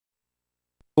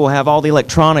We'll have all the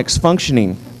electronics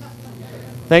functioning.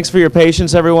 Thanks for your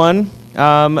patience, everyone.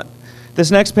 This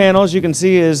next panel, as you can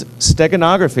see, is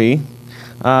Steganography.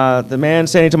 The man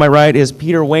standing to my right is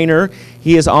Peter Weiner.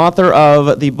 He is author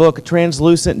of the book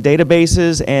Translucent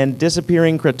Databases and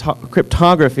Disappearing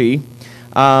Cryptography.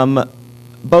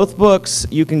 Both books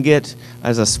you can get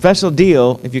as a special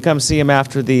deal if you come see him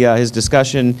after his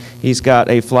discussion. He's got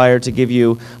a flyer to give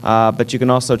you, but you can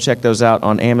also check those out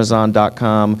on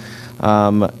Amazon.com.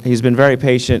 He's been very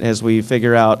patient as we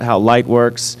figure out how light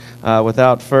works.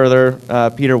 Without further,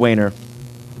 Peter Weiner.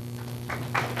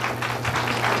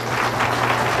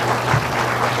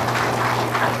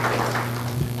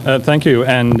 Thank you.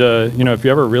 And if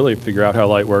you ever really figure out how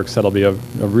light works, that'll be a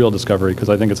real discovery, because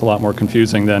I think it's a lot more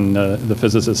confusing than the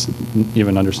physicists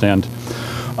even understand.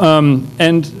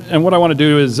 And what I want to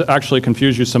do is actually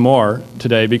confuse you some more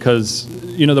today, because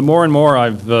the more and more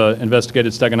I've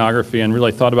investigated steganography and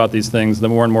really thought about these things, the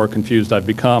more and more confused I've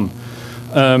become.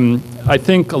 I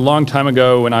think a long time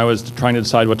ago, when I was trying to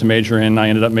decide what to major in, I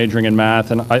ended up majoring in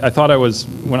math, and I thought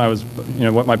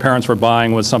what my parents were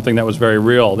buying was something that was very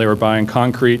real. They were buying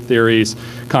concrete theories,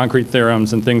 concrete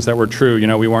theorems, and things that were true.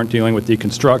 We weren't dealing with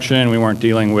deconstruction, we weren't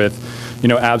dealing with,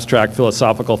 abstract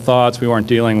philosophical thoughts, we weren't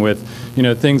dealing with,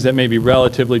 things that may be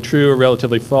relatively true or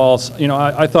relatively false.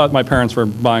 I thought my parents were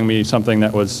buying me something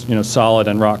that was, solid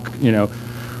and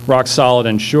rock solid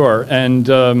and sure. And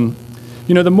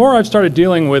the more I've started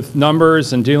dealing with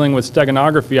numbers and dealing with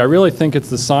steganography, I really think it's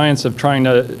the science of trying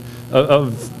to,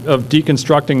 of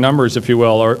deconstructing numbers, if you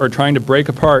will, or trying to break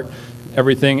apart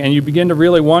everything, and you begin to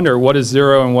really wonder what is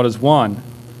 0 and what is 1.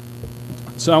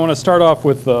 So I want to start off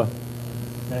with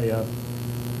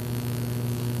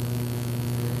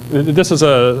this is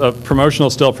a promotional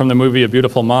still from the movie A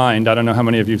Beautiful Mind. I don't know how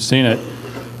many of you have seen it.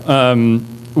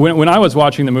 When I was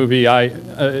watching the movie,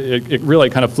 it really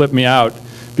kind of flipped me out,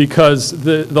 because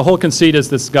the whole conceit is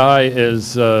this guy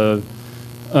is a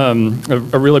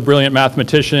really brilliant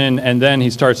mathematician, and then he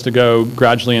starts to go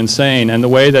gradually insane. And the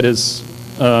way that his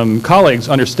colleagues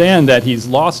understand that he's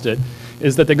lost it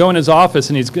is that they go in his office,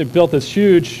 and he's built this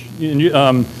huge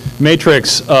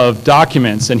matrix of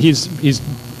documents, and he's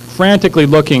frantically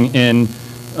looking in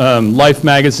Life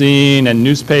magazine and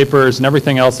newspapers and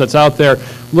everything else that's out there,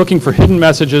 looking for hidden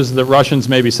messages that Russians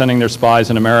may be sending their spies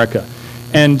in America.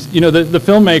 And the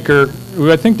filmmaker,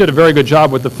 who I think did a very good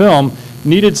job with the film,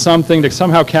 needed something to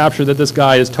somehow capture that this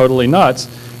guy is totally nuts.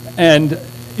 And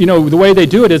the way they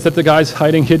do it is that the guy's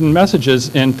hiding hidden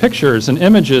messages in pictures and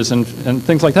images and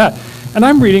things like that. And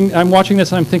I'm watching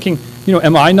this, and I'm thinking,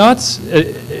 am I nuts?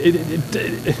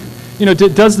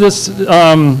 Does this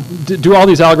do all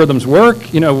these algorithms work?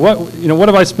 What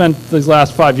have I spent these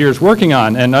last 5 years working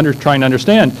on and trying to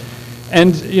understand?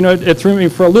 And it threw me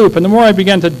for a loop. And the more I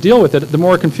began to deal with it, the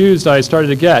more confused I started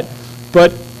to get.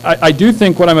 But I do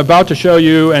think what I'm about to show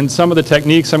you, and some of the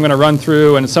techniques I'm going to run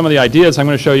through, and some of the ideas I'm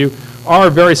going to show you, are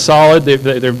very solid.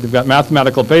 They've got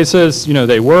mathematical basis.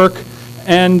 They work.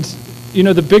 And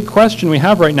the big question we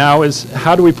have right now is,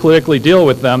 how do we politically deal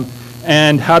with them?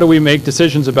 And how do we make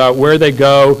decisions about where they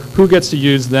go, who gets to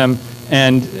use them,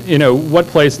 and what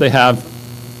place they have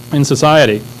in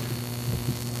society?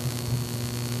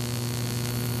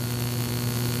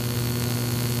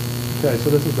 Okay,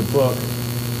 so this is the book.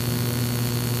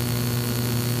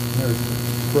 There's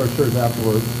brochures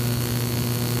afterwards.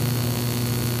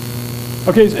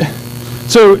 Okay,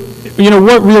 so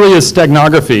what really is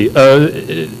steganography?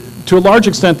 To a large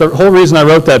extent, the whole reason I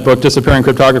wrote that book, Disappearing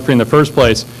Cryptography, in the first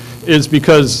place, is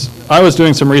because I was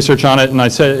doing some research on it, and I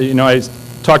said, I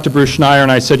talked to Bruce Schneier,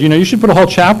 and I said, you should put a whole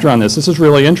chapter on this. This is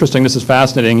really interesting. This is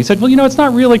fascinating. He said, well, it's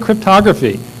not really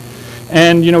cryptography.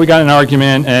 And, we got in an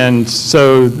argument, and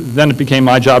so then it became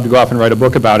my job to go off and write a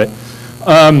book about it.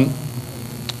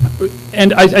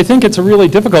 And I think it's a really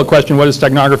difficult question, what is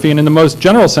steganography? And in the most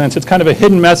general sense, it's kind of a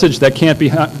hidden message that can't be,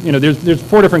 there's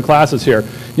 4 different classes here.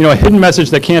 A hidden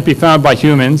message that can't be found by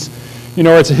humans,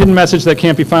 or it's a hidden message that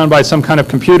can't be found by some kind of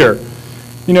computer.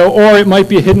 Or it might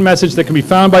be a hidden message that can be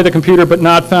found by the computer but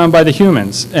not found by the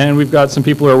humans. And we've got some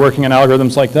people who are working on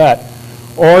algorithms like that.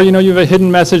 Or, you have a hidden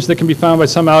message that can be found by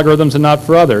some algorithms and not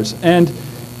for others. And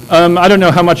I don't know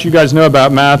how much you guys know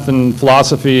about math and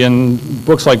philosophy and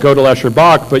books like Gödel, Escher,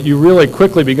 Bach, but you really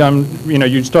quickly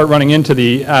you start running into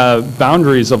the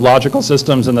boundaries of logical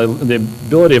systems and the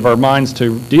ability of our minds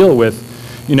to deal with,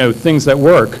 things that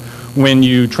work when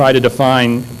you try to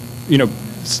define,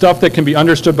 stuff that can be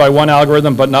understood by one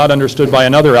algorithm but not understood by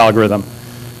another algorithm.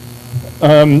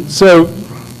 So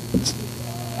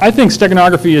I think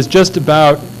steganography is just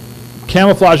about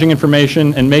camouflaging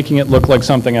information and making it look like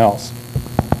something else.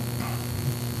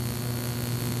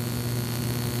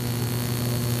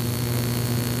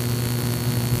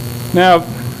 Now,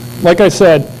 like I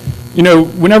said, you know,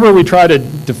 whenever we try to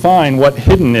define what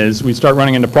hidden is, we start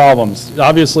running into problems.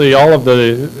 Obviously, all of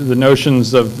the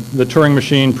notions of the Turing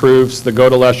machine proofs, the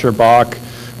Gödel-Escher-Bach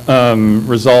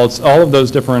results, all of those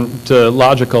different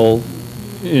logical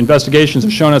investigations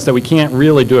have shown us that we can't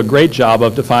really do a great job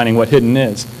of defining what hidden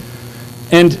is.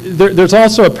 And there's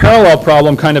also a parallel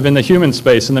problem kind of in the human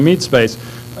space, in the meat space.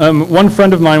 One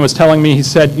friend of mine was telling me, he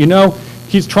said, you know,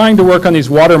 he's trying to work on these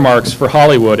watermarks for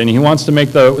Hollywood, and he wants to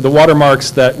make the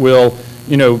watermarks that will,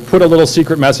 you know, put a little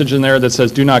secret message in there that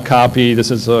says, do not copy,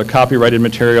 this is a copyrighted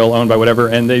material owned by whatever,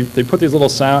 and they put these little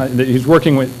sound, he's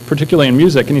working with, particularly in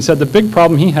music, and he said the big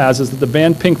problem he has is that the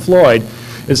band Pink Floyd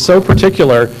is so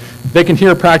particular, they can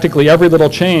hear practically every little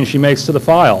change he makes to the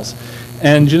files.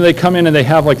 And you know, they come in and they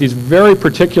have like these very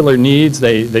particular needs.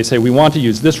 They say, we want to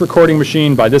use this recording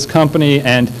machine by this company,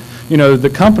 and you know, the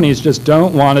companies just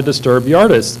don't want to disturb the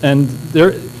artists. And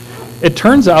it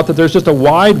turns out that there's just a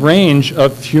wide range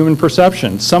of human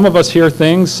perception. Some of us hear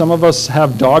things, some of us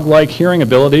have dog-like hearing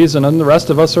abilities, and then the rest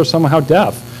of us are somehow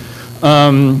deaf.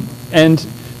 And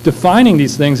defining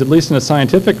these things, at least in a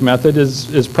scientific method,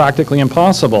 is practically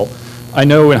impossible. I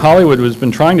know in Hollywood has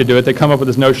been trying to do it. They come up with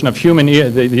this notion of human ear.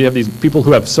 They have these people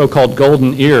who have so-called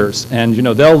golden ears, and you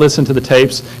know, they'll listen to the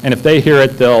tapes, and if they hear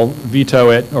it, they'll veto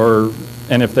it,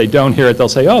 and if they don't hear it, they'll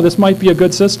say, oh, this might be a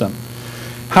good system.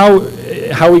 How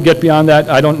we get beyond that,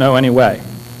 I don't know anyway.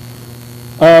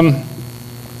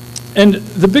 And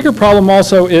the bigger problem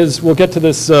also is, we'll get to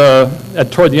this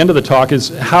toward the end of the talk, is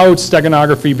how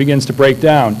steganography begins to break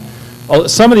down.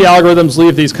 Some of the algorithms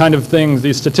leave these kind of things,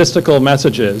 these statistical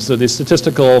messages, so these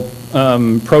statistical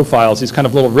profiles, these kind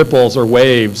of little ripples or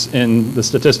waves in the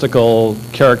statistical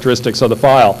characteristics of the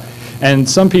file. And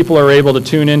some people are able to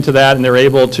tune into that, and they're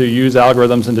able to use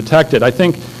algorithms and detect it. I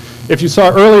think if you saw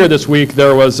earlier this week,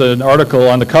 there was an article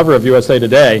on the cover of USA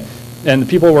Today, and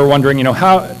people were wondering, you know,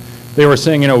 how, they were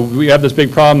saying, you know, we have this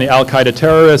big problem, the Al-Qaeda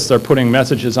terrorists are putting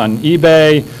messages on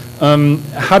eBay.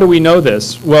 How do we know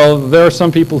this? Well, there are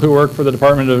some people who work for the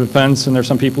Department of Defense, and there are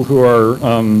some people who are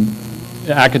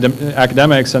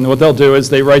academics, and what they'll do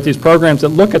is they write these programs that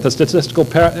look at the statistical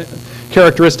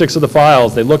characteristics of the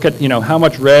files. They look at, you know, how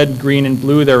much red, green, and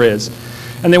blue there is.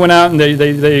 And they went out and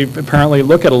they apparently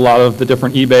look at a lot of the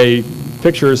different eBay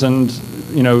pictures, and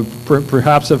you know,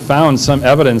 perhaps have found some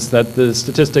evidence that the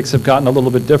statistics have gotten a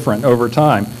little bit different over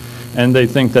time. And they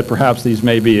think that perhaps these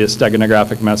may be a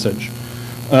steganographic message.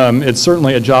 It's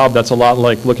certainly a job that's a lot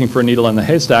like looking for a needle in the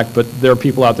haystack, but there are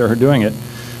people out there who are doing it.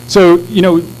 So, you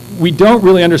know, we don't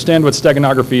really understand what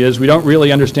steganography is. We don't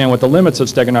really understand what the limits of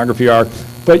steganography are.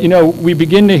 But, you know, we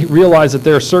begin to realize that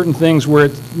there are certain things where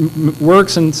it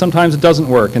works and sometimes it doesn't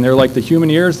work. And they're like the human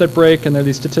ears that break, and they're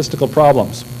these statistical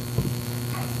problems.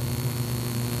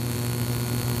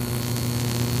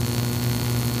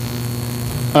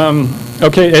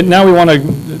 Okay, and now we want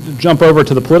to jump over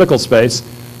to the political space.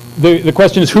 The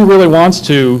question is, who really wants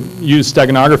to use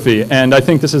steganography? And I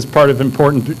think this is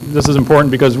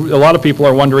important because a lot of people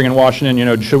are wondering in Washington, you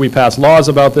know, should we pass laws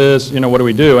about this? You know, what do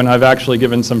we do? And I've actually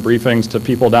given some briefings to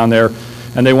people down there,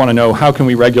 and they want to know, how can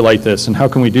we regulate this, and how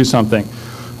can we do something?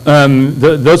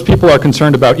 Those people are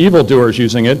concerned about evildoers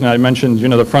using it, and I mentioned, you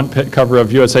know, the front cover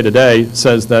of USA Today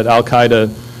says that Al-Qaeda,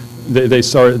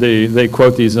 they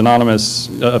quote these anonymous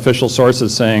official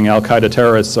sources saying Al-Qaeda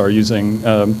terrorists are using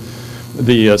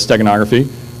the steganography.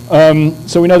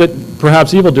 So we know that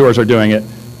perhaps evildoers are doing it.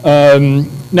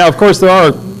 Now, of course, there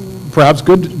are perhaps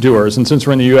good doers, and since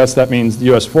we're in the U.S., that means the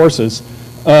U.S. forces.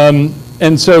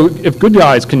 And so if good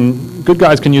guys can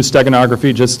use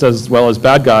steganography just as well as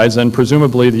bad guys, and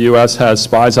presumably the U.S. has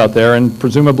spies out there, and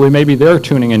presumably maybe they're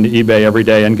tuning into eBay every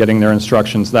day and getting their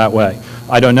instructions that way.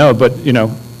 I don't know, but, you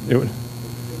know, it would. We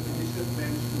should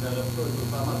mention that, of course,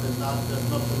 Osama bin Laden does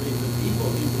not believe in evil,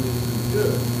 he believes in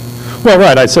good. Well,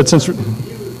 right, I said since. He was a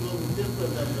little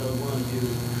different than the one you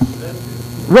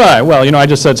presented. Right, well, you know, I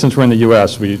just said since we're in the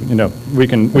U.S., we can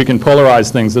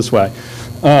polarize things this way.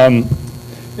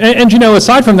 And you know,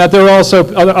 aside from that, there are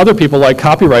also other people like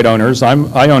copyright owners. I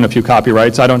own a few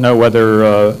copyrights. I don't know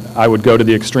whether I would go to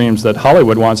the extremes that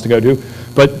Hollywood wants to go to,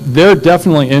 but they're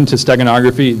definitely into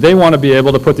steganography. They want to be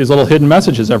able to put these little hidden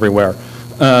messages everywhere.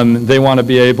 They want to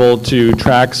be able to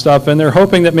track stuff, and they're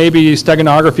hoping that maybe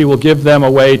steganography will give them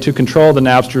a way to control the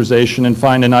Napsterization and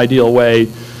find an ideal way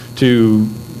to,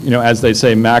 you know, as they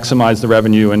say, maximize the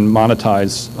revenue and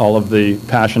monetize all of the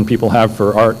passion people have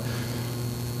for art.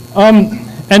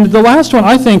 And the last one,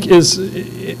 I think, is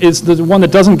the one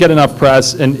that doesn't get enough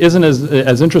press and isn't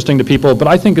as interesting to people, but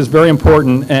I think is very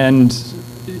important and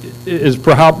is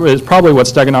probably what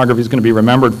steganography is going to be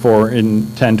remembered for in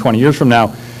 10, 20 years from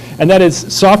now. And that is,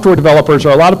 software developers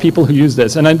are a lot of people who use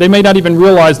this, and they may not even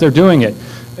realize they're doing it.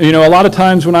 You know, a lot of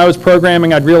times when I was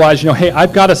programming, I'd realize, you know, hey,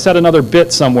 I've got to set another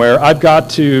bit somewhere. I've got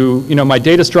to, you know, my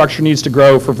data structure needs to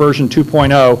grow for version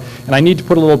 2.0, and I need to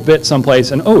put a little bit someplace.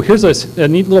 And oh, here's a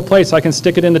neat little place I can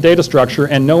stick it in the data structure,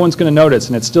 and no one's going to notice,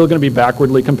 and it's still going to be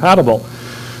backwardly compatible.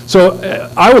 So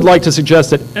I would like to suggest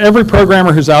that every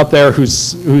programmer who's out there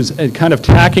who's kind of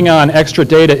tacking on extra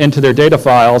data into their data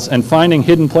files and finding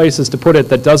hidden places to put it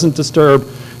that doesn't disturb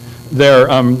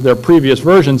their previous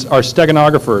versions are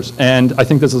steganographers. And I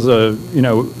think this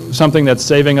is something that's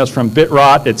saving us from bit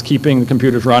rot. It's keeping the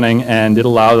computers running, and it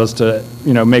allows us to,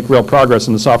 you know, make real progress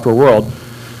in the software world.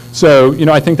 So, you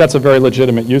know, I think that's a very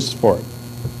legitimate use for it.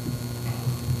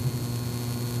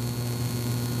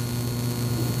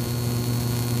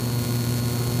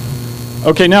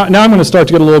 Okay, now I'm going to start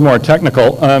to get a little more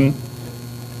technical.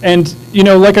 And, you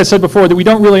know, like I said before, that we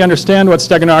don't really understand what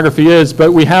steganography is,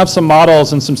 but we have some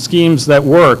models and some schemes that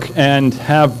work and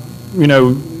have,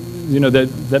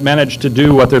 that manage to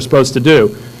do what they're supposed to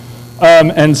do.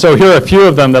 And so here are a few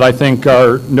of them that I think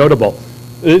are notable.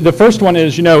 The first one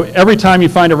is, you know, every time you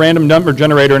find a random number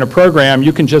generator in a program,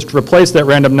 you can just replace that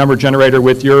random number generator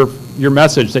with your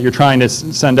message that you're trying to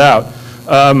send out.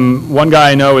 One guy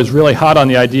I know is really hot on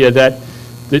the idea that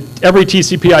every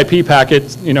TCP/IP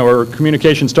packet, you know, or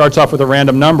communication starts off with a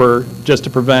random number just to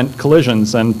prevent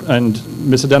collisions and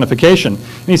misidentification.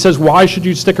 And he says, why should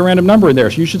you stick a random number in there?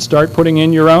 So you should start putting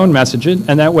in your own messages,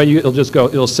 and that way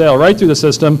it'll sail right through the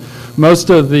system. Most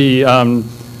of the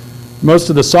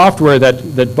software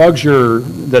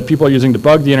that people are using to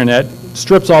bug the internet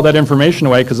strips all that information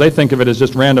away because they think of it as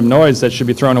just random noise that should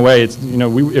be thrown away. It's, you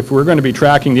know, if we're going to be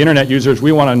tracking the internet users,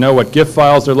 we want to know what GIF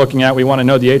files they're looking at. We want to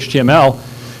know the HTML.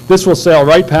 This will sail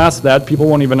right past that. People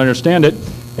won't even understand it.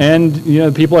 And, you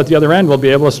know, people at the other end will be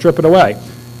able to strip it away.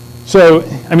 So,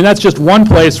 I mean, that's just one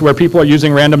place where people are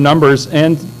using random numbers.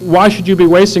 And why should you be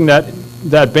wasting that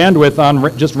bandwidth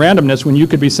on just randomness when you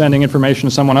could be sending information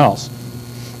to someone else?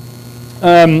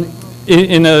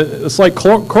 In a slight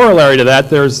corollary to that,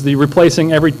 there's the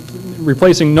replacing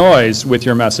noise with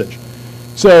your message.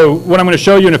 So what I'm going to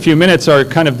show you in a few minutes are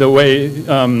kind of the way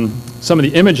some of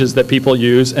the images that people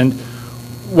use. And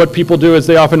what people do is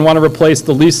they often want to replace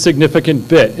the least significant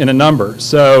bit in a number.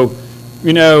 So,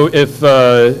 you know, if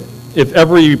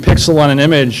every pixel on an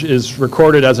image is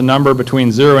recorded as a number between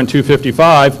 0 and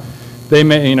 255, they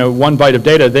may, you know, 1 byte of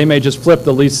data, they may just flip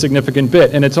the least significant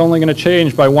bit, and it's only going to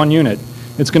change by 1 unit.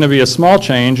 It's going to be a small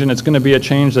change, and it's going to be a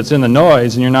change that's in the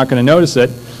noise, and you're not going to notice it,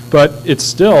 but it's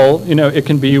still, you know, it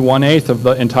can be 1/8 of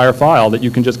the entire file that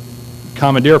you can just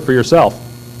commandeer for yourself.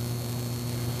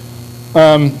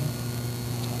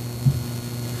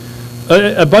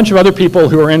 A bunch of other people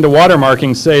who are into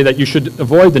watermarking say that you should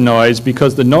avoid the noise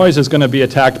because the noise is going to be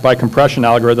attacked by compression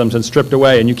algorithms and stripped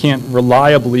away, and you can't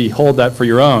reliably hold that for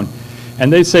your own.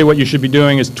 And they say what you should be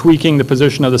doing is tweaking the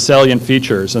position of the salient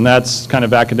features, and that's kind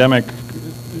of academic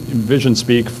vision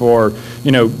speak for,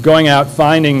 you know, going out,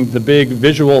 finding the big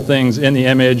visual things in the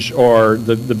image or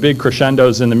the big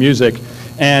crescendos in the music,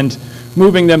 and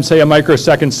moving them, say, a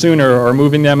microsecond sooner, or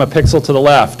moving them a pixel to the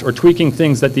left, or tweaking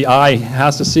things that the eye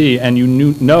has to see and you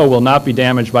know will not be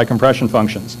damaged by compression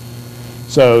functions.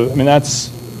 So, I mean, that's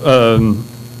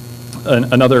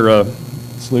another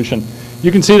solution.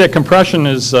 You can see that compression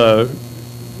is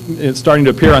it's starting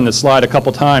to appear on this slide a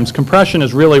couple times. Compression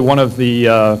is really one of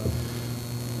the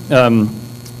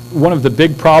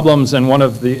big problems and one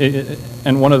of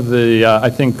the I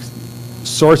think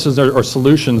sources or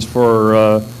solutions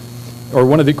for or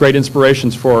one of the great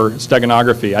inspirations for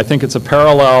steganography. I think it's a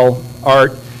parallel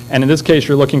art, and in this case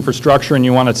you're looking for structure and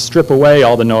you want to strip away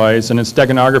all the noise, and in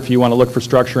steganography you want to look for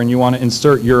structure and you want to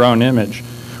insert your own image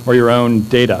or your own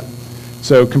data.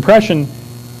 So compression,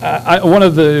 one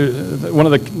of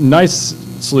the nice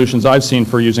solutions I've seen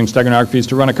for using steganography is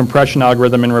to run a compression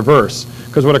algorithm in reverse,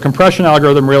 because what a compression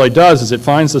algorithm really does is it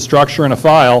finds the structure in a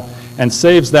file and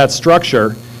saves that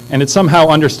structure, and it somehow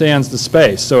understands the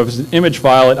space. So if it's an image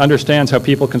file, it understands how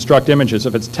people construct images.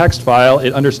 If it's a text file,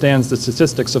 it understands the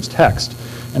statistics of text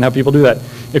and how people do that.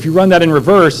 If you run that in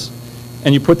reverse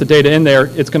and you put the data in there,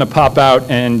 it's going to pop out,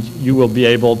 and you will be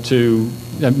able to,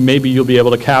 maybe you'll be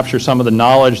able to capture some of the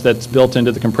knowledge that's built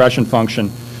into the compression function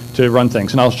to run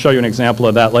things. And I'll show you an example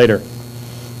of that later.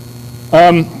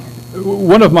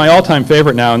 One of my all-time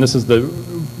favorite now, and this is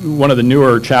one of the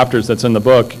newer chapters that's in the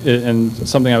book, and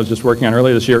something I was just working on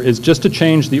earlier this year, is just to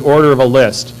change the order of a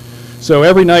list. So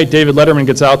every night David Letterman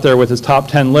gets out there with his top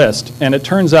 10 list, and it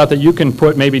turns out that you can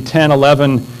put maybe 10,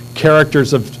 11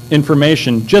 characters of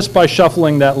information just by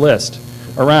shuffling that list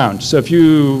around. So if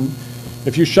you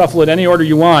If you shuffle it any order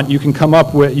you want, you can come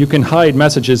up with, you can hide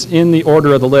messages in the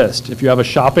order of the list. If you have a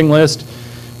shopping list,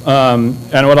 and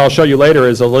what I'll show you later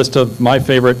is a list of my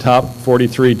favorite top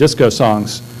 43 disco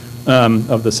songs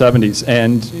of the 70s,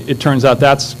 and it turns out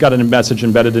that's got a message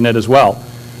embedded in it as well.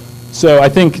 So I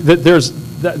think that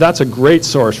that's a great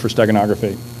source for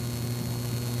steganography.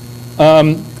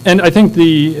 And I think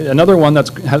another one that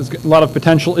has a lot of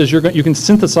potential is you can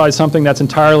synthesize something that's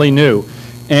entirely new.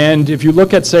 And if you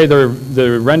look at, say,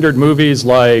 the rendered movies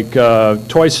like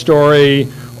Toy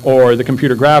Story or the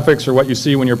computer graphics or what you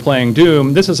see when you're playing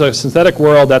Doom, this is a synthetic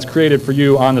world that's created for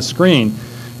you on the screen.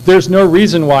 There's no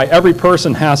reason why every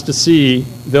person has to see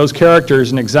those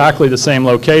characters in exactly the same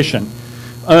location.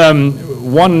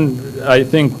 One, I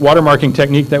think, watermarking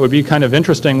technique that would be kind of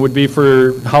interesting would be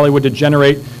for Hollywood to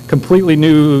generate completely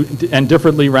new and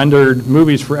differently rendered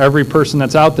movies for every person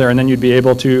that's out there, and then you'd be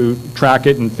able to track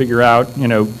it and figure out,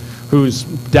 who's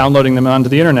downloading them onto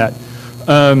the internet.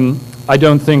 I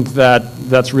don't think that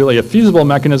that's really a feasible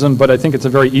mechanism, but I think it's a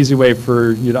very easy way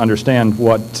for you to understand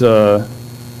what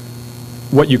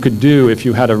you could do if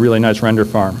you had a really nice render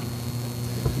farm.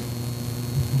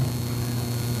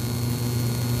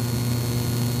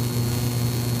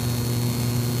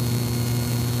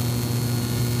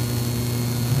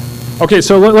 Okay,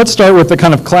 so let's start with the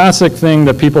kind of classic thing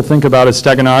that people think about as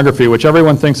steganography, which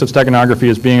everyone thinks of steganography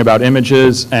as being about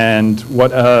images and what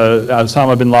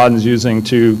Osama bin Laden is using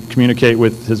to communicate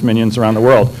with his minions around the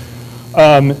world.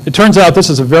 It turns out this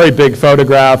is a very big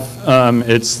photograph.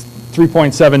 It's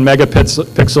 3.7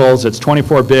 megapixels. It's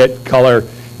 24-bit color.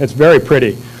 It's very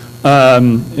pretty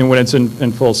and when it's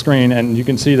in full screen. And you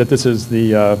can see that this is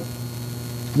the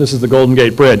Golden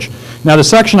Gate Bridge. Now, the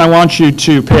section I want you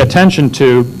to pay attention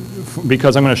to,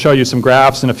 because I'm going to show you some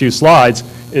graphs in a few slides,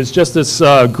 is just this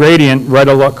gradient right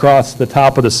across the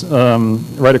top of this,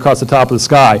 right across the top of the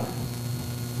sky.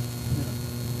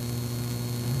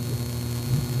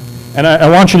 And I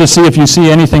want you to see if you see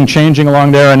anything changing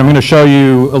along there, and I'm going to show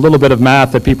you a little bit of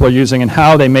math that people are using and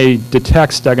how they may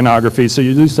detect steganography, so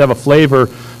you at least have a flavor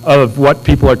of what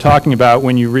people are talking about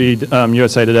when you read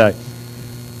USA Today.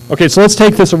 Okay, so let's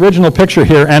take this original picture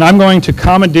here, and I'm going to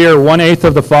commandeer 1/8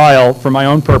 of the file for my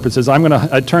own purposes.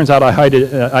 It turns out I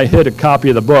hid a copy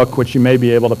of the book, which you may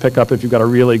be able to pick up if you've got a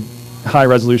really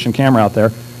high-resolution camera out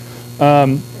there.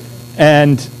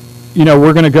 And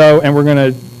we're going to go and we're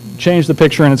going to change the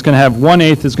picture, and it's going to have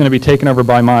 1/8 is going to be taken over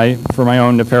by for my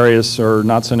own nefarious or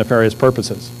not so nefarious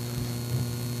purposes.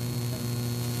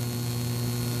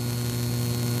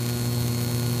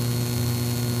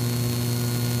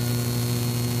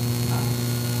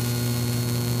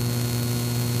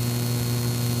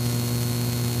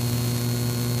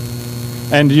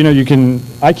 And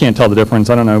I can't tell the difference.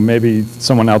 I don't know, maybe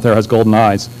someone out there has golden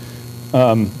eyes.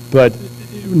 But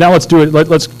now let's do it,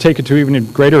 let's take it to even a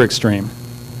greater extreme.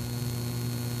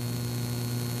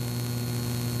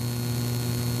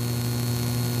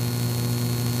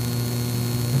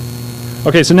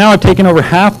 Okay, so now I've taken over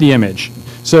half the image.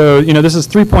 So, this is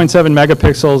 3.7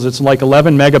 megapixels, it's like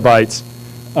 11 megabytes.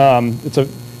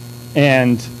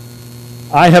 And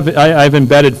I've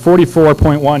embedded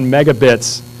 44.1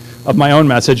 megabits of my own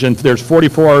message, and there's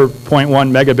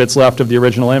 44.1 megabits left of the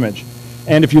original image.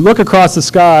 And if you look across the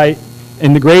sky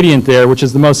in the gradient there, which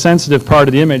is the most sensitive part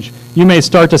of the image, you may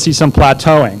start to see some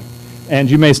plateauing,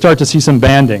 and you may start to see some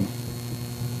banding.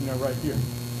 Right here.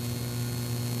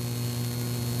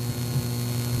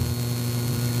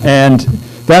 And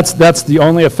that's the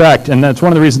only effect, and that's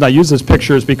one of the reasons I use this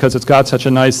picture is because it's got such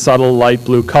a nice subtle light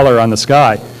blue color on the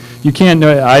sky. You can't,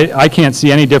 I can't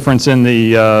see any difference in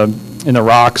the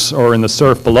rocks or in the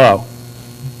surf below.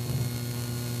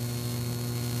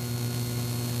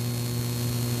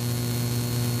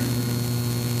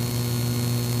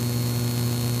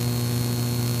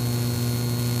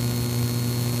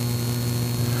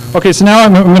 Okay, so now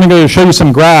I'm going to go show you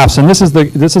some graphs, and this is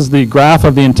the graph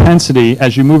of the intensity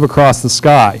as you move across the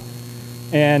sky.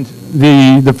 And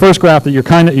the first graph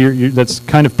that that's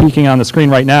kind of peeking on the screen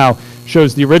right now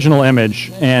shows the original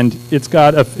image, and it's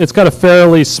got a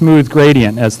fairly smooth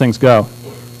gradient as things go.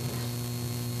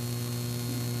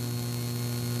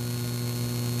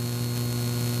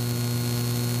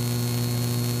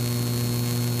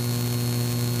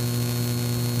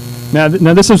 Now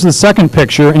this is the second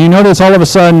picture, and you notice all of a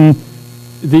sudden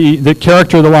the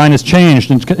character of the line has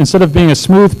changed. And instead of being a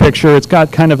smooth picture, it's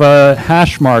got kind of a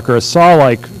hash mark or a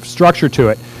saw-like structure to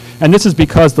it. And this is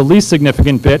because the least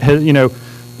significant bit has,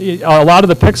 a lot of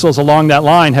the pixels along that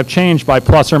line have changed by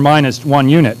plus or minus 1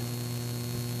 unit.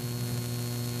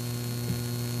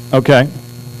 Okay.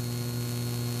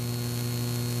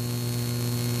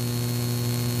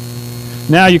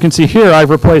 Now you can see here I've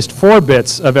replaced 4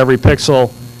 bits of every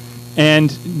pixel, and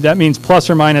that means plus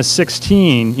or minus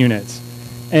 16 units.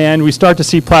 And we start to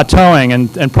see plateauing,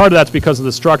 and part of that's because of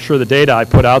the structure of the data I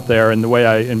put out there and the way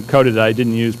I encoded it. I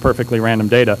didn't use perfectly random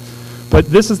data. But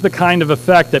this is the kind of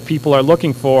effect that people are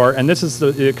looking for, and this is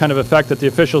the kind of effect that the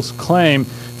officials claim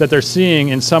that they're seeing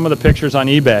in some of the pictures on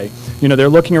eBay. You know, they're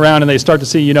looking around and they start to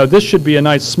see, you know, this should be a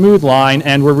nice smooth line,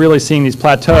 and we're really seeing these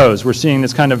plateaus. We're seeing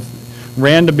this kind of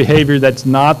random behavior that's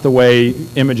not the way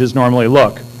images normally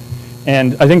look.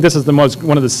 And I think this is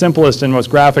one of the simplest and most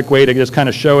graphic way to just kind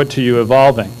of show it to you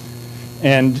evolving.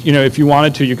 And, you know, if you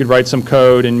wanted to, you could write some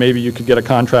code and maybe you could get a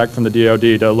contract from the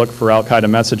DoD to look for Al-Qaeda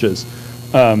messages.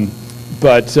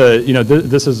 You know,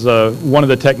 this is one of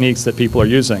the techniques that people are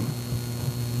using.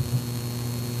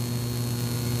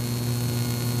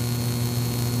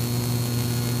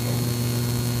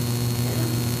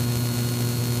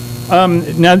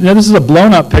 Now this is a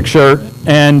blown up picture,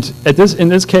 and in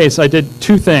this case I did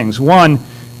 2 things. One,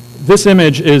 this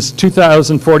image is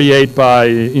 2048 by,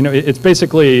 you know, it's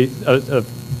basically,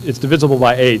 it's divisible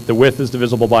by 8. The width is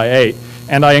divisible by 8.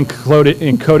 And I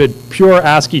encoded pure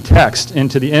ASCII text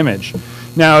into the image.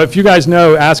 Now, if you guys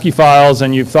know ASCII files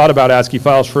and you've thought about ASCII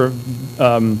files for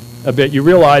a bit, you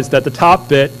realize that the top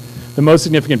bit, the most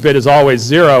significant bit, is always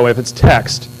 0 if it's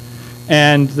text.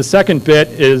 And the second bit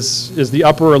is the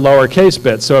upper or lower case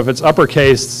bit. So if it's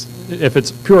uppercase, if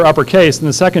it's pure uppercase, then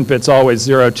the second bit's always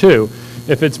 0, 2.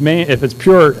 If it's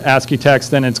pure ASCII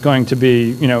text, then it's going to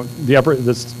be, you know, the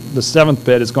 7th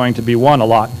bit is going to be 1 a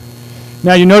lot.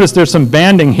 Now you notice there's some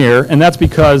banding here, and that's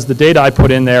because the data I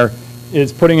put in there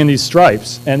is putting in these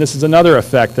stripes. And this is another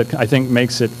effect that I think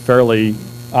makes it fairly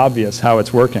obvious how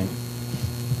it's working.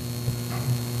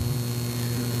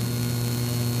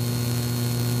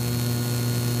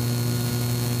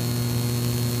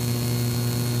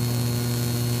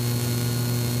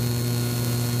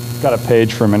 Got a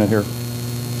page for a minute here.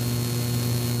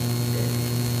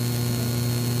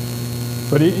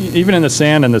 But even in the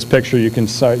sand in this picture, you can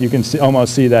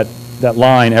almost see that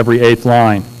line every 8th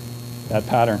line, that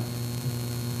pattern.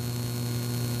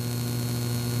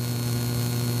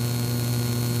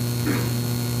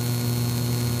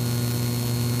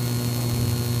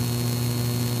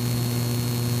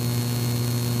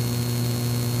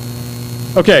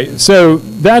 Okay, so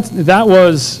that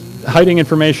was hiding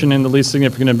information in the least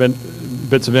significant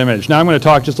bits of image. Now I'm going to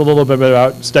talk just a little bit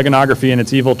about steganography and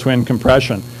its evil twin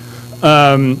compression.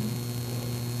 I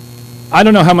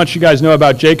don't know how much you guys know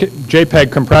about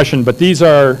JPEG compression, but these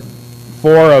are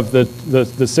 4 of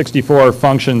the 64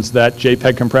 functions that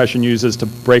JPEG compression uses to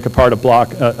break apart a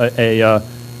block, an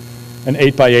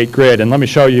 8x8 grid. And let me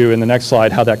show you in the next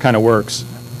slide how that kind of works.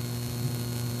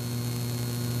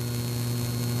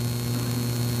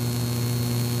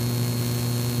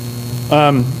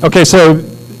 Okay, so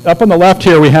up on the left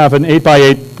here we have an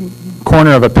 8x8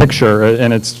 corner of a picture,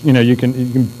 and it's, you know, you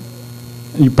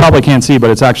probably can't see, but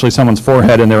it's actually someone's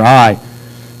forehead and their eye.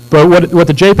 But what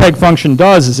the JPEG function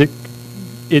does is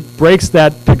it breaks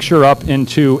that picture up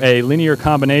into a linear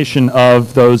combination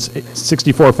of those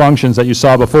 64 functions that you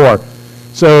saw before.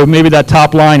 So maybe that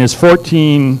top line is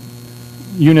 14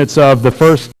 units of the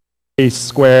first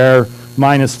square,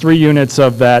 minus 3 units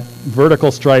of that vertical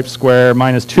stripe square,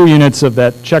 minus 2 units of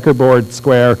that checkerboard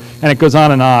square, and it goes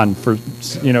on for,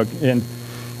 you know, and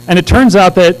it turns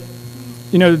out that,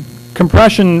 you know,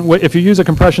 compression, if you use a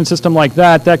compression system like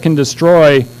that, that can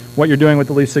destroy what you're doing with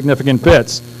the least significant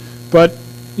bits. But,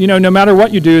 you know, no matter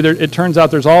what you do, it turns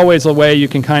out there's always a way you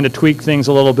can kind of tweak things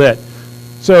a little bit.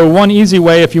 So one easy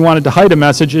way, if you wanted to hide a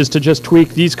message, is to just tweak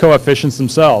these coefficients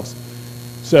themselves.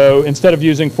 So instead of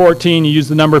using 14, you use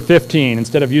the number 15.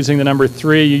 Instead of using the number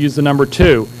 3, you use the number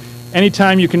 2.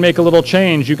 Anytime you can make a little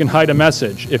change, you can hide a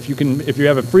message. If you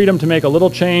have a freedom to make a little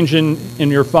change in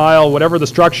your file, whatever the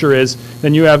structure is,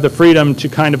 then you have the freedom to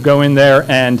kind of go in there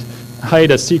and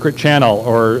hide a secret channel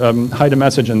or hide a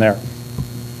message in there.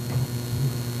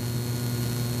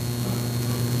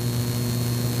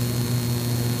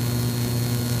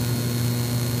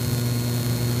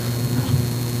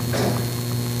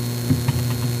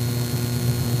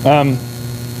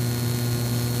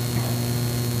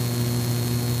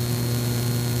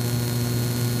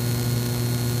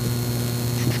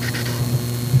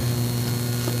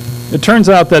 It turns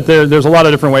out that there's a lot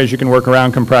of different ways you can work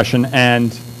around compression,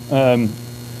 and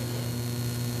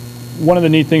one of the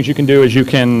neat things you can do is you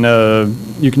can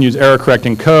use error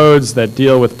correcting codes that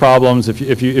deal with problems.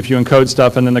 If you encode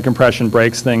stuff and then the compression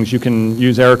breaks things, you can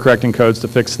use error correcting codes to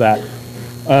fix that.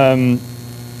 And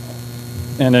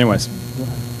anyways.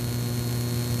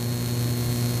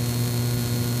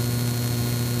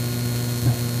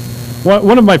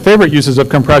 One of my favorite uses of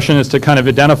compression is to kind of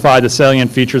identify the salient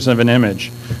features of an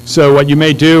image. So what you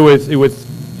may do with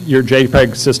your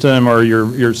JPEG system or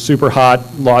your super hot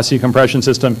lossy compression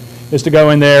system is to go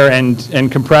in there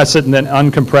and compress it and then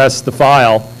uncompress the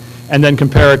file and then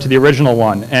compare it to the original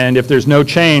one. And if there's no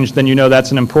change, then you know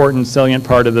that's an important salient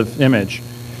part of the image.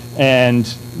 And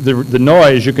the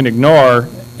noise you can ignore,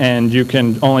 and you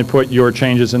can only put your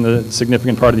changes in the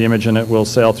significant part of the image and it will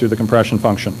sail through the compression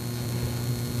function.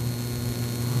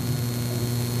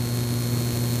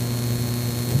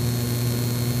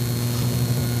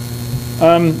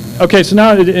 Okay, so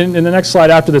now in the next slide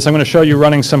after this, I'm going to show you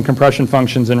running some compression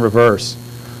functions in reverse.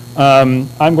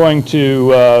 I'm going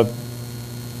to,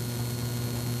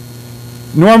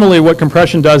 normally what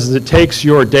compression does is it takes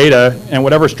your data and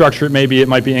whatever structure it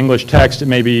might be English text, it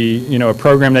may be a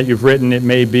program that you've written, it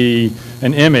may be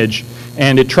an image,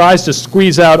 and it tries to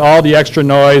squeeze out all the extra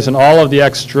noise and all of the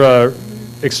extra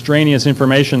extraneous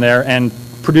information there and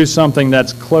produce something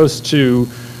that's close to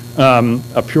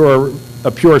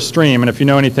a pure stream. And if you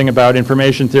know anything about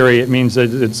information theory, it means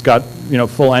that it's got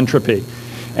full entropy.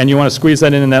 And you want to squeeze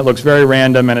that in, and that looks very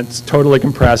random, and it's totally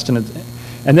compressed. And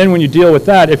then when you deal with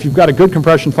that, if you've got a good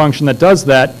compression function that does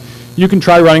that, you can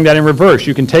try running that in reverse.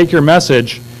 You can take your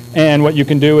message, and what you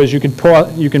can do is you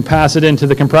can pass it into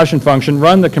the compression function,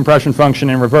 run the compression function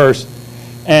in reverse,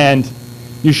 and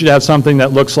you should have something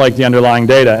that looks like the underlying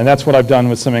data. And that's what I've done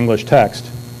with some English text.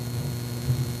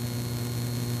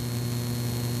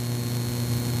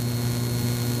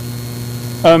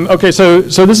 Okay, so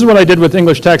this is what I did with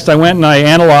English text. I went and I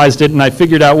analyzed it and I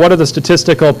figured out what are the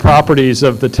statistical properties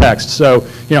of the text. So,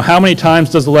 how many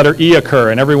times does the letter E occur?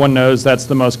 And everyone knows that's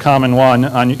the most common one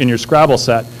in your Scrabble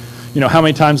set. How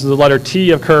many times does the letter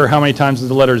T occur? How many times does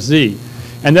the letter Z?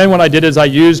 And then what I did is I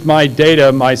used my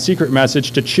data, my secret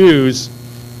message, to choose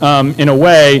in a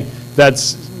way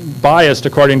that's biased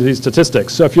according to these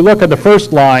statistics. So if you look at the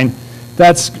first line,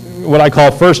 that's what I call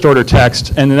first order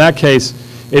text. And in that case,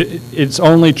 it's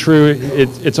only true,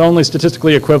 it's only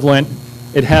statistically equivalent.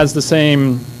 It has the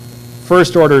same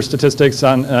first order statistics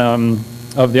of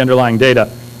the underlying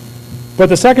data. But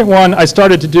the second one, I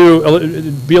started to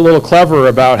be a little clever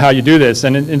about how you do this.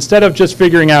 And instead of just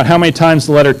figuring out how many times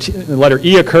the letter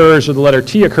E occurs or the letter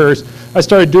T occurs, I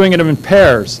started doing it in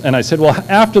pairs. And I said, well,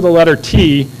 after the letter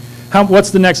T, what's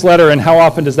the next letter and how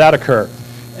often does that occur?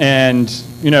 And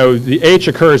the H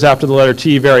occurs after the letter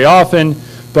T very often,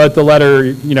 but the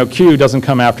letter Q doesn't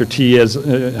come after T as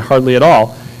hardly at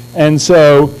all. And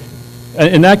so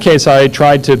in that case, I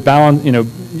tried to balance,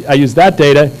 I used that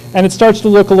data, and it starts to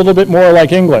look a little bit more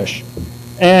like English.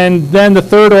 And then the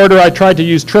third order, I tried to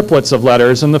use triplets of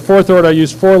letters, and the fourth order, I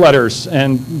used 4 letters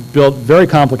and built very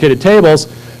complicated tables.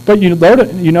 But you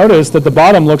notice that the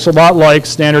bottom looks a lot like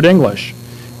standard English.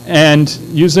 And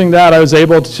using that, I was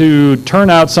able to turn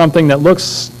out something that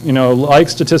looks, like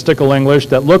statistical English,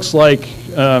 that looks like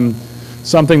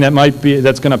something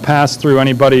that's going to pass through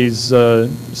anybody's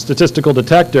statistical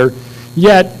detector,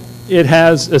 yet it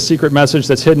has a secret message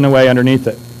that's hidden away underneath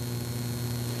it.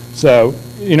 So,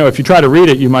 if you try to read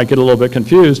it, you might get a little bit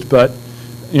confused, but,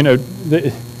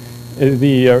 the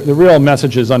real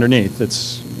message is underneath.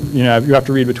 It's, you have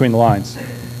to read between the lines.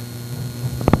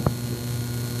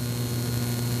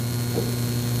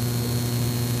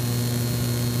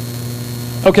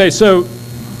 Okay, so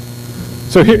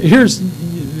here's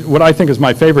what I think is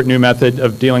my favorite new method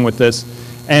of dealing with this,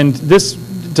 and this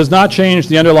does not change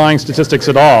the underlying statistics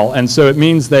at all, and so it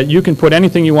means that you can put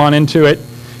anything you want into it,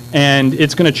 and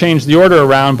it's going to change the order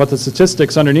around, but the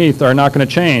statistics underneath are not going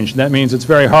to change. That means it's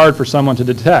very hard for someone to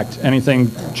detect anything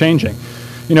changing.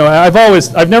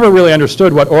 I've never really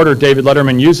understood what order David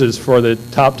Letterman uses for the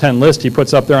top 10 list he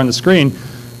puts up there on the screen.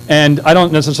 And I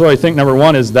don't necessarily think number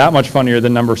 1 is that much funnier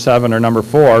than number 7 or number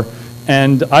 4.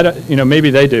 And I don't, maybe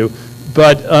they do.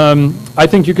 But I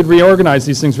think you could reorganize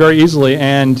these things very easily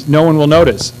and no one will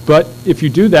notice. But if you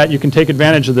do that, you can take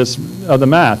advantage of the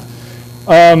math.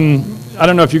 I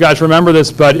don't know if you guys remember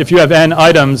this, but if you have n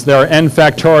items, there are n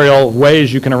factorial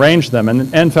ways you can arrange them.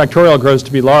 And n factorial grows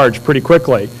to be large pretty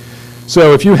quickly.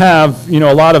 So if you have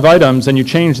a lot of items and you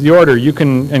change the order, you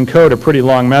can encode a pretty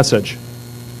long message.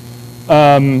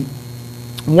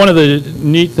 One of the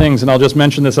neat things, and I'll just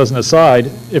mention this as an aside,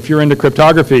 if you're into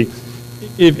cryptography,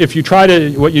 if you try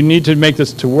to, what you need to make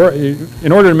this to work,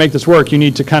 in order to make this work, you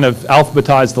need to kind of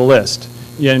alphabetize the list.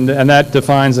 And that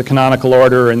defines the canonical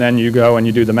order, and then you go and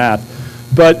you do the math.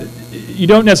 But you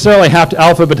don't necessarily have to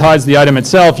alphabetize the item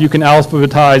itself. You can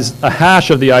alphabetize a hash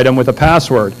of the item with a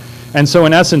password. And so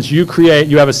in essence, you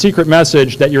have a secret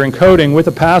message that you're encoding with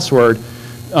a password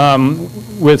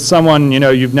with someone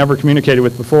you've never communicated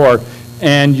with before,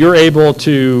 and you're able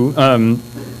to,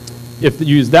 if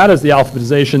you use that as the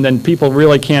alphabetization, then people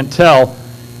really can't tell.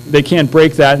 They can't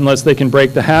break that unless they can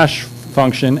break the hash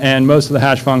function, and most of the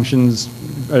hash functions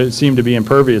seem to be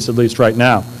impervious, at least right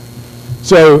now.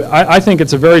 So I think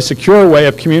it's a very secure way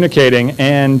of communicating,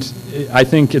 and I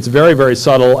think it's very, very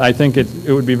subtle. I think it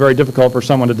would be very difficult for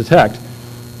someone to detect.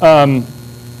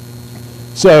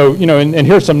 So, you know, and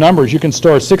here's some numbers. You can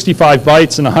store 65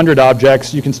 bytes in 100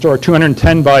 objects. You can store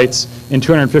 210 bytes in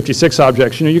 256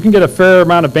 objects. You know, you can get a fair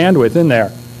amount of bandwidth in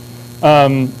there.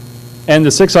 And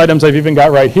the 6 items I've even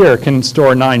got right here can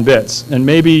store 9 bits. And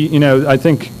maybe, you know, I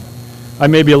think I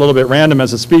may be a little bit random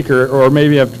as a speaker, or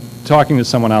maybe I'm talking to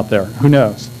someone out there. Who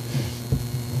knows?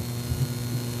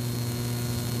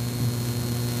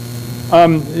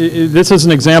 This is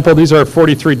an example. These are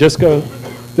 43 disco.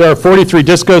 There are 43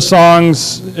 disco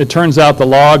songs. It turns out the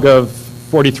log of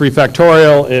 43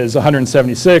 factorial is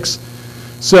 176.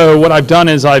 So what I've done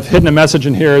is I've hidden a message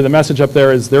in here. The message up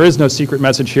there is no secret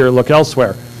message here. Look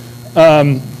elsewhere.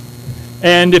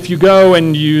 And if you go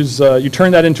and use, you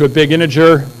turn that into a big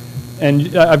integer,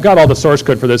 and I've got all the source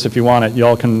code for this if you want it.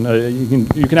 Y'all can,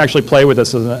 you can actually play with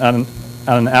this on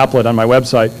an applet on my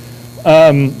website.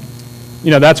 You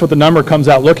know, that's what the number comes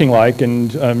out looking like,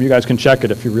 and you guys can check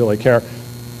it if you really care.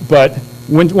 But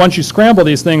once you scramble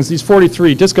these things, these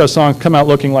 43 disco songs come out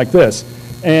looking like this.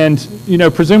 And, you know,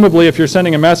 presumably if you're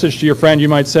sending a message to your friend, you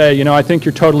might say, you know, I think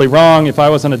you're totally wrong. If I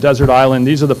was on a desert island,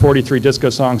 these are the 43 disco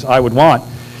songs I would want.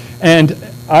 And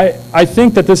I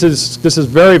think that this is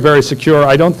very, very secure.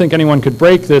 I don't think anyone could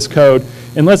break this code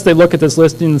unless they look at this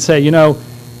listing and say, you know,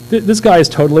 this guy has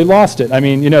totally lost it. I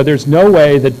mean, you know, there's no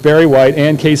way that Barry White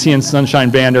and KC and Sunshine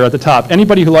Band are at the top.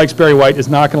 Anybody who likes Barry White is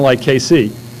not going to like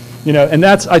KC. You know, and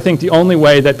that's, I think, the only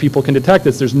way that people can detect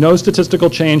this. There's no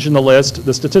statistical change in the list.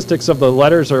 The statistics of the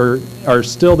letters are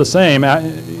still the same,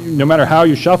 no matter how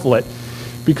you shuffle it,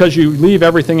 because you leave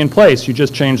everything in place. You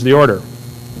just change the order.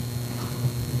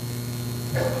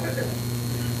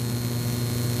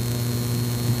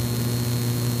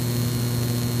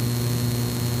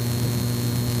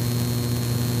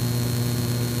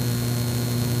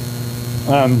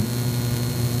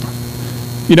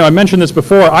 You know, I mentioned this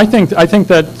before. I think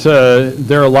that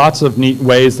there are lots of neat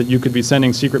ways that you could be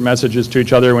sending secret messages to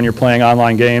each other when you're playing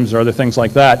online games or other things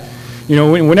like that. You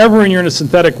know, whenever you're in a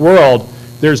synthetic world,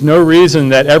 there's no reason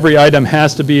that every item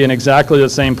has to be in exactly the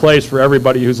same place for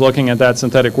everybody who's looking at that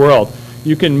synthetic world.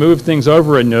 You can move things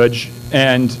over a nudge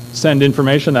and send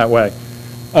information that way.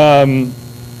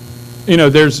 You know,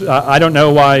 there's, I don't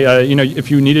know why, you know,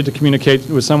 if you needed to communicate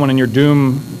with someone in your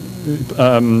Doom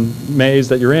maze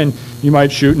that you're in, you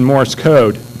might shoot in Morse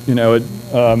code. You know,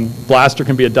 blaster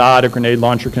can be a dot, a grenade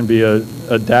launcher can be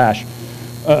a dash.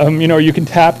 You know, you can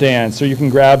tap dance, or you can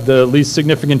grab the least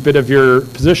significant bit of your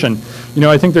position. You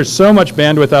know, I think there's so much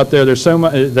bandwidth out there, there's so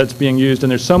much that's being used,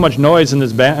 and there's so much noise in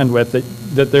this bandwidth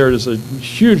that there's a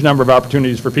huge number of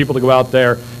opportunities for people to go out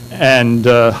there and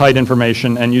hide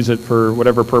information and use it for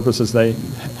whatever purposes they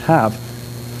have.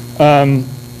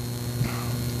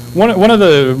 One of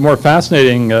the more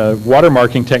fascinating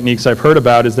watermarking techniques I've heard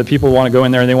about is that people want to go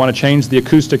in there and they want to change the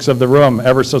acoustics of the room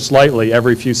ever so slightly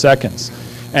every few seconds.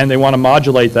 And they want to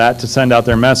modulate that to send out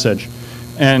their message.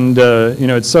 And you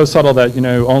know, it's so subtle that, you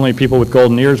know, only people with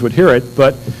golden ears would hear it,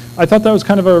 but I thought that was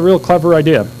kind of a real clever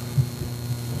idea.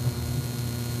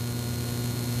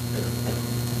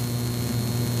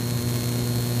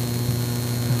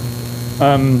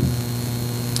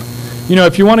 You know,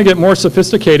 if you want to get more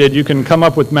sophisticated, you can come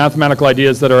up with mathematical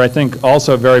ideas that are, I think,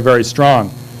 also very, very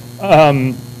strong.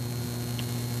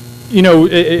 You know,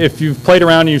 if you've played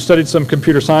around and you've studied some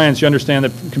computer science, you understand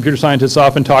that computer scientists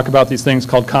often talk about these things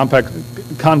called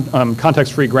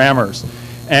context-free grammars.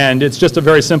 And it's just a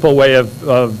very simple way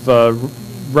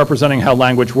of representing how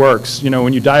language works. You know,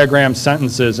 when you diagram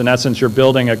sentences, in essence, you're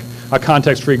building a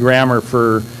context-free grammar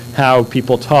for how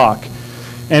people talk.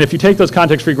 And if you take those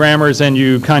context-free grammars and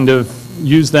you kind of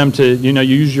use them to, you know,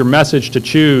 you use your message to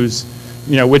choose,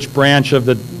 you know, which branch of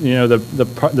the, you know,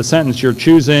 the sentence you're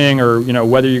choosing, or, you know,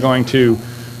 whether you're going to,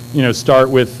 you know, start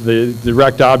with the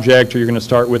direct object or you're going to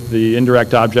start with the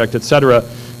indirect object, etc.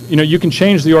 You know, you can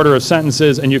change the order of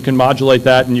sentences and you can modulate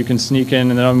that and you can sneak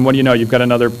in, and then what do you know, you've got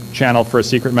another channel for a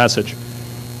secret message.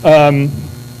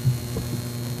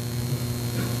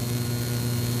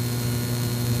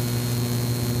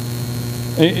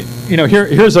 You know,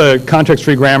 here's a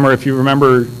context-free grammar. If you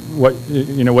remember what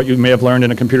you may have learned in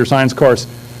a computer science course,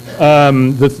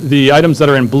 the items that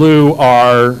are in blue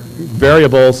are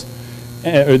variables,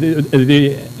 and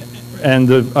the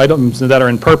items that are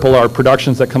in purple are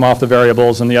productions that come off the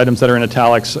variables, and the items that are in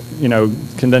italics, you know,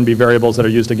 can then be variables that are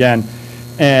used again.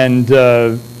 And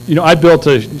you know, I built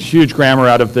a huge grammar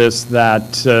out of this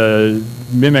that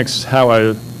mimics how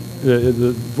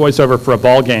the voiceover for a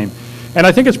ball game. And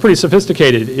I think it's pretty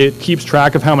sophisticated. It keeps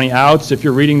track of how many outs. If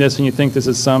you're reading this and you think this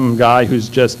is some guy who's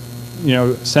just, you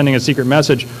know, sending a secret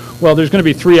message, well, there's going to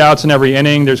be 3 outs in every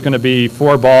inning. There's going to be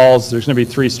 4 balls. There's going to be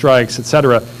 3 strikes,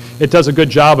 etc. It does a good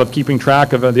job of keeping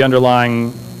track of the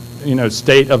underlying, you know,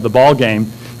 state of the ball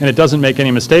game, and it doesn't make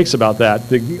any mistakes about that.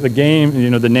 The game, you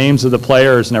know, the names of the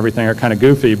players and everything are kind of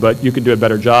goofy, but you could do a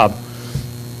better job.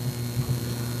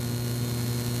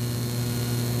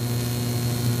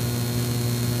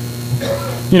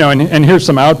 You know, and here's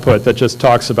some output that just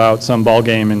talks about some ball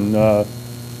game in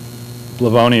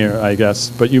Livonia, I guess,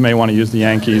 but you may want to use the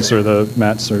Yankees or the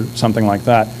Mets or something like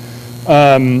that.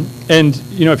 And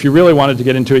you know, if you really wanted to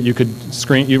get into it, you could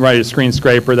write a screen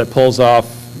scraper that pulls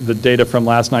off the data from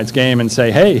last night's game and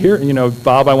say, hey, here, you know,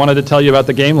 Bob, I wanted to tell you about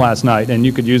the game last night, and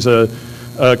you could use a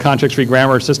context-free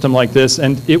grammar system like this,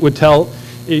 and it would tell,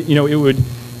 you know, it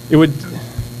would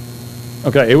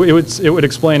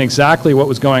explain exactly what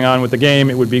was going on with the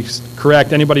game. It would be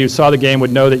correct. Anybody who saw the game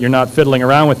would know that you're not fiddling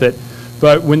around with it.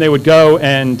 But when they would go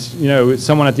and, you know,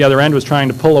 someone at the other end was trying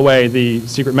to pull away the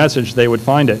secret message, they would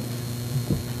find it.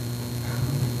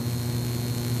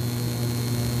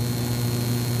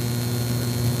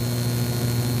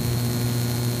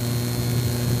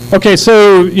 Okay,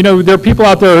 so, you know, there are people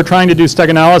out there who are trying to do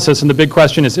steganalysis, and the big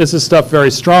question is this stuff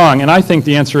very strong? And I think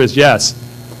the answer is yes.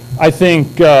 I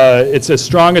think it's as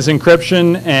strong as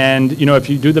encryption, and, you know, if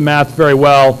you do the math very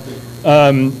well,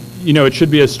 you know, it should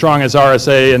be as strong as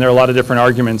RSA, and there are a lot of different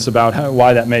arguments about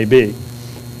why that may be.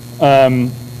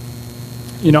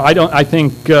 You know, I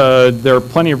think there are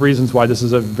plenty of reasons why this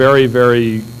is a very,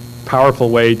 very powerful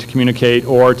way to communicate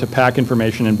or to pack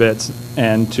information in bits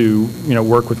and to, you know,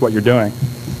 work with what you're doing.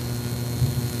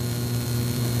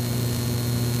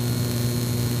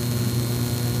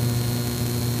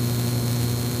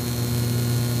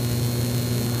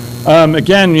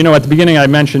 Again, you know, at the beginning I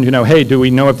mentioned, you know, hey, do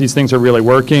we know if these things are really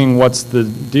working? What's the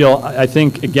deal? I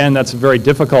think, again, that's a very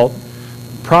difficult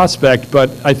prospect, but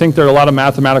I think there are a lot of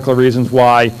mathematical reasons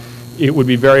why it would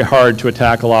be very hard to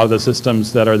attack a lot of the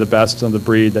systems that are the best of the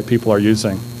breed that people are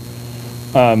using.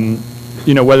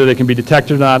 You know, whether they can be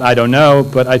detected or not, I don't know,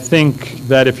 but I think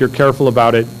that if you're careful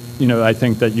about it, you know, I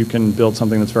think that you can build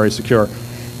something that's very secure.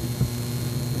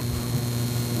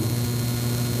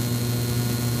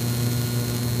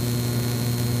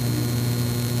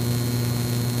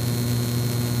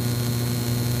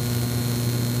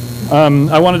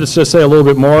 I wanted to just say a little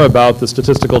bit more about the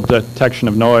statistical detection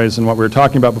of noise and what we were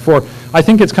talking about before. I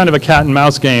think it's kind of a cat and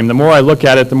mouse game. The more I look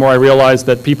at it, the more I realize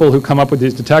that people who come up with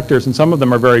these detectors, and some of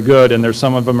them are very good and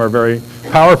some of them are very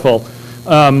powerful,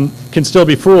 can still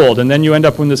be fooled. And then you end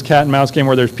up with this cat and mouse game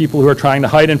where there's people who are trying to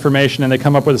hide information and they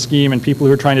come up with a scheme, and people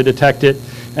who are trying to detect it,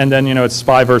 and then, you know, it's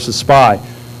spy versus spy.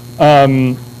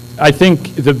 I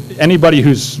think anybody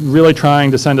who's really trying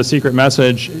to send a secret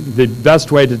message, the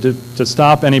best way to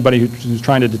stop anybody who's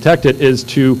trying to detect it is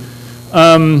to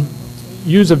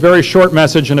use a very short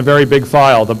message in a very big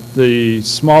file. The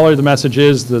smaller the message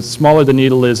is, the smaller the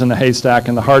needle is in the haystack,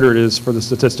 and the harder it is for the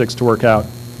statistics to work out.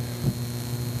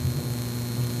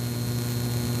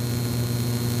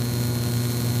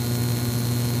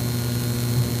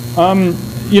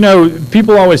 You know,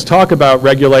 people always talk about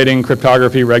regulating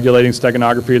cryptography, regulating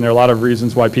steganography, and there are a lot of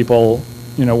reasons why people,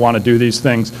 you know, want to do these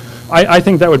things. I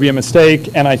think that would be a mistake,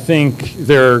 and I think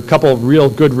there are a couple of real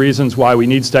good reasons why we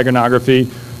need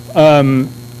steganography.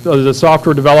 The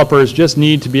software developers just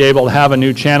need to be able to have a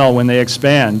new channel when they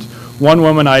expand. One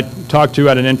woman I talked to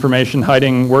at an information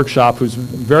hiding workshop who's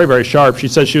very, very sharp, she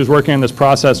said she was working on this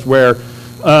process where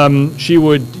she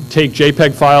would take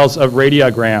JPEG files of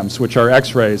radiograms, which are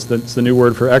X-rays, that's the new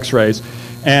word for X-rays,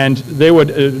 and they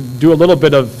would do a little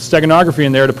bit of steganography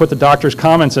in there to put the doctor's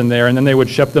comments in there, and then they would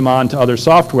ship them on to other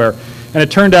software. And it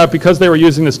turned out, because they were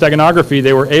using the steganography,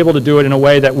 they were able to do it in a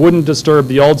way that wouldn't disturb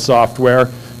the old software,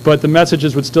 but the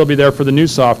messages would still be there for the new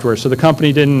software. So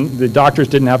the doctors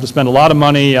didn't have to spend a lot of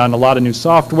money on a lot of new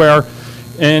software,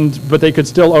 but they could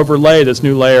still overlay this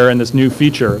new layer and this new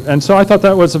feature. And so I thought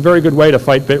that was a very good way to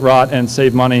fight bit rot and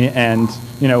save money and,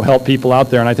 you know, help people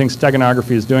out there. And I think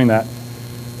steganography is doing that.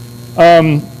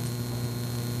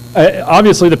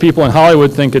 Obviously, the people in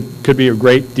Hollywood think it could be a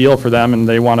great deal for them, and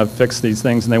they want to fix these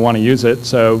things and they want to use it.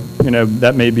 So, you know,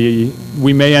 that may be,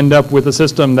 we may end up with a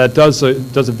system that does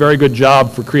a very good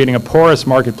job for creating a porous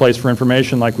marketplace for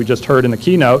information, like we just heard in the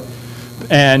keynote.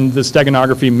 And the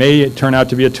steganography may turn out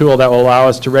to be a tool that will allow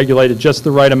us to regulate it just the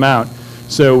right amount.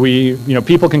 So you know,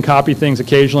 people can copy things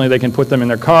occasionally, they can put them in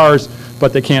their cars,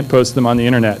 but they can't post them on the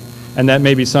internet. And that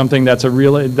may be something that's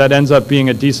that ends up being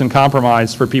a decent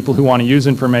compromise for people who want to use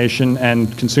information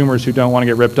and consumers who don't want to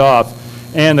get ripped off,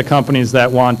 and the companies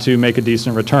that want to make a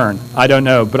decent return. I don't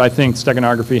know, but I think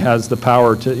steganography has the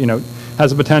power to,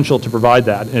 has the potential to provide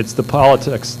that. It's the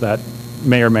politics that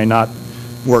may or may not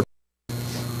work.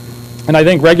 And I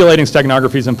think regulating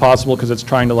steganography is impossible because it's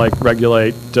trying to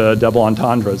regulate double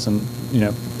entendres and,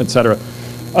 et cetera.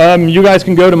 You guys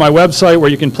can go to my website where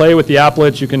you can play with the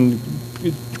applets. You can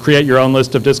create your own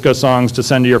list of disco songs to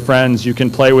send to your friends. You can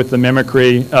play with the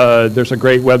mimicry. There's a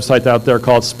great website out there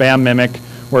called Spam Mimic,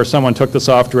 where someone took the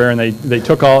software and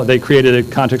they created a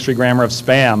context-free grammar of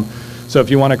spam. So if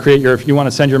you want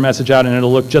to send your message out and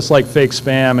it'll look just like fake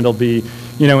spam, it'll be,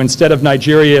 instead of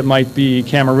Nigeria, it might be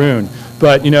Cameroon.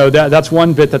 But that's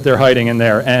one bit that they're hiding in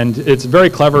there, and it's very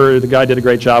clever. The guy did a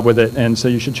great job with it, and so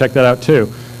you should check that out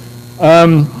too.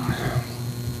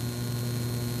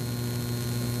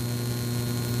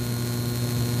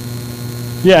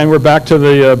 Yeah, and we're back to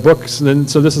the books. And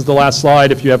so this is the last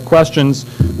slide. If you have questions,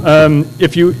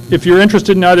 if you're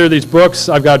interested in either of these books,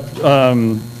 I've got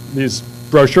these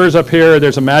brochures up here.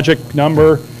 There's a magic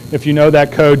number. If you know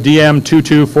that code,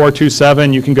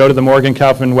 DM22427, you can go to the Morgan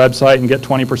Kaufman website and get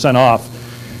 20% off.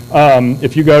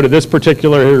 If you go to this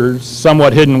particular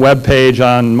somewhat hidden web page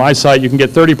on my site, you can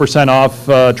get 30%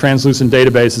 off translucent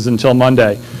databases until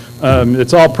Monday.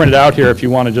 It's all printed out here if you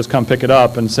want to just come pick it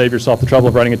up and save yourself the trouble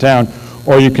of writing it down,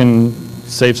 or you can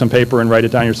save some paper and write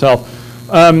it down yourself.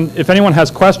 If anyone has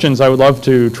questions, I would love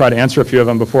to try to answer a few of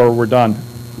them before we're done.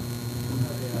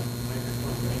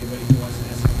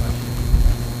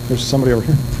 There's somebody over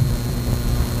here.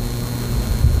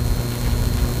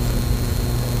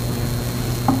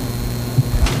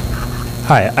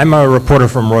 Hi, I'm a reporter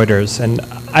from Reuters, and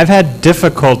I've had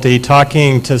difficulty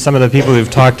talking to some of the people who've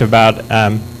talked about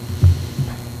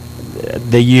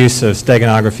the use of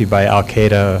steganography by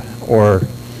Al-Qaeda or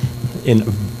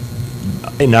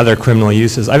in other criminal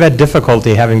uses. I've had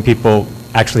difficulty having people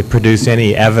actually produce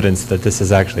any evidence that this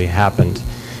has actually happened.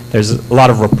 There's a lot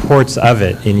of reports of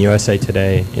it in USA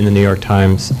Today, in the New York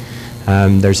Times.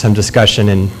 There's some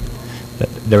discussion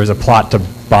there was a plot to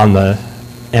bomb the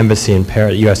embassy in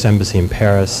Paris, U.S. Embassy in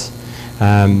Paris.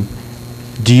 Have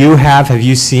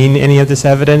you seen any of this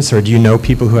evidence, or do you know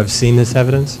people who have seen this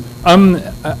evidence?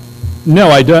 No,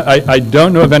 I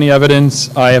don't know of any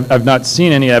evidence. I've not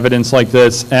seen any evidence like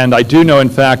this, and I do know, in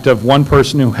fact, of one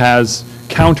person who has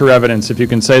counter evidence, if you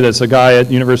can say this, a guy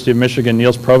at University of Michigan,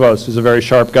 Niels Provost, who's a very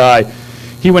sharp guy.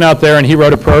 He went out there and he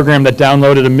wrote a program that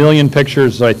downloaded 1 million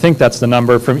pictures, I think that's the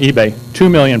number, from eBay, 2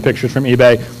 million pictures from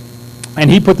eBay,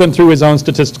 and he put them through his own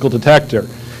statistical detector.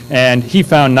 And he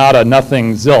found nada,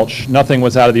 nothing, zilch, nothing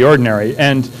was out of the ordinary.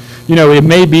 And it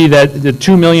may be that the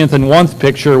 2 millionth and 1th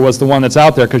picture was the one that's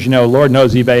out there, because Lord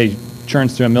knows eBay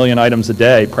churns through 1 million items a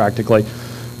day practically.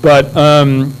 But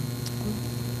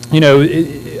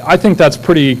I think that's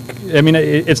pretty,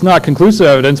 it's not conclusive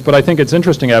evidence, but I think it's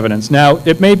interesting evidence. Now,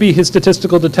 it may be his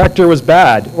statistical detector was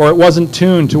bad, or it wasn't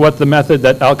tuned to what the method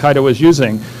that Al-Qaeda was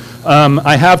using.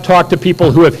 I have talked to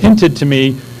people who have hinted to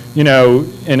me, in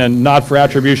a not for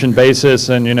attribution basis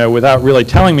and, without really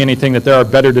telling me anything, that there are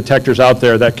better detectors out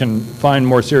there that can find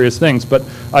more serious things, but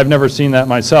I've never seen that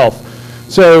myself.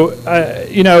 So,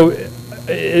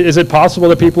 is it possible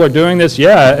that people are doing this?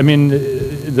 Yeah,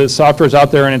 the software's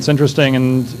out there and it's interesting,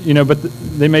 and but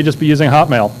they may just be using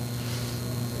Hotmail.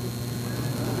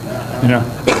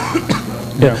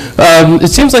 It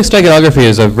seems like steganography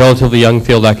is a relatively young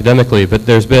field academically, but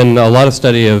there's been a lot of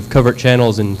study of covert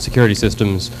channels in security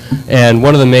systems, and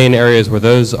one of the main areas where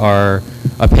those are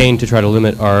a pain to try to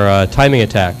limit are timing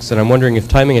attacks. And I'm wondering if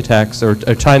timing attacks or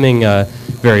timing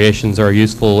variations are a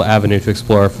useful avenue to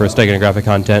explore for steganographic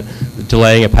content,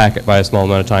 delaying a packet by a small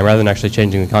amount of time rather than actually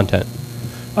changing the content.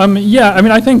 Yeah,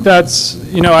 I think that's,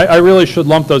 I really should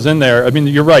lump those in there.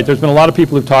 You're right. There's been a lot of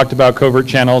people who've talked about covert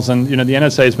channels, and, the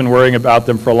NSA has been worrying about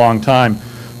them for a long time.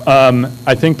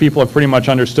 I think people have pretty much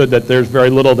understood that there's very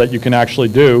little that you can actually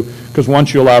do, because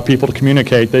once you allow people to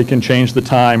communicate, they can change the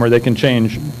time, or they can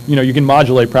change, you can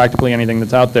modulate practically anything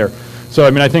that's out there. So,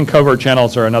 I think covert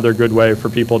channels are another good way for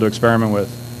people to experiment with,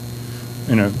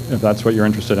 if that's what you're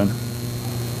interested in.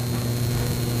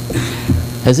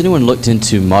 Has anyone looked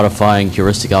into modifying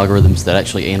heuristic algorithms that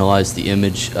actually analyze the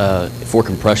image before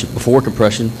compression,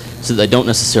 so that they don't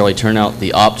necessarily turn out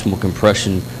the optimal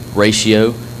compression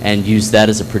ratio, and use that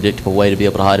as a predictable way to be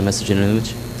able to hide a message in an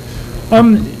image?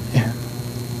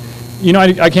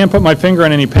 I can't put my finger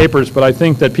on any papers, but I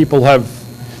think that people have,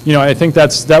 I think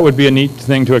that would be a neat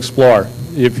thing to explore.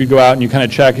 If you go out and you kind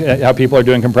of check how people are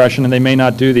doing compression, and they may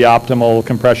not do the optimal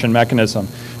compression mechanism.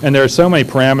 And there are so many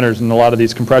parameters in a lot of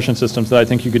these compression systems that I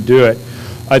think you could do it.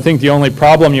 I think the only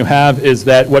problem you have is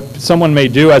that what someone may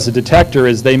do as a detector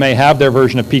is they may have their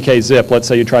version of pkzip. Let's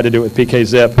say you try to do it with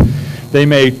pkzip. They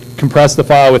may compress the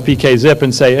file with pkzip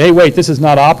and say, hey, wait, this is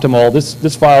not optimal.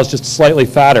 This file is just slightly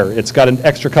fatter. It's got an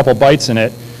extra couple bytes in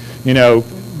it. You know,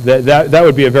 that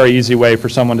would be a very easy way for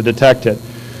someone to detect it.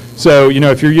 So, you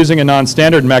know, if you're using a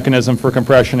non-standard mechanism for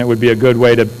compression, it would be a good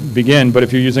way to begin. But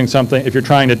if you're using something, if you're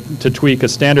trying to tweak a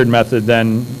standard method,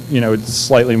 then, you know, it's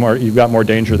slightly more, you've got more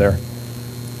danger there.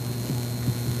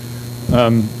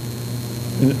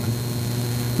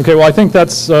 Okay, well, I think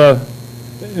that's,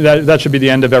 that should be the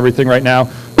end of everything right now.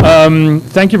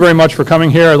 Thank you very much for coming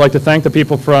here. I'd like to thank the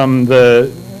people from the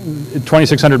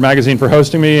 2600 magazine for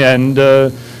hosting me, and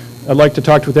I'd like to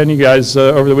talk with any of you guys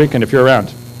over the weekend if you're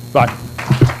around. Bye.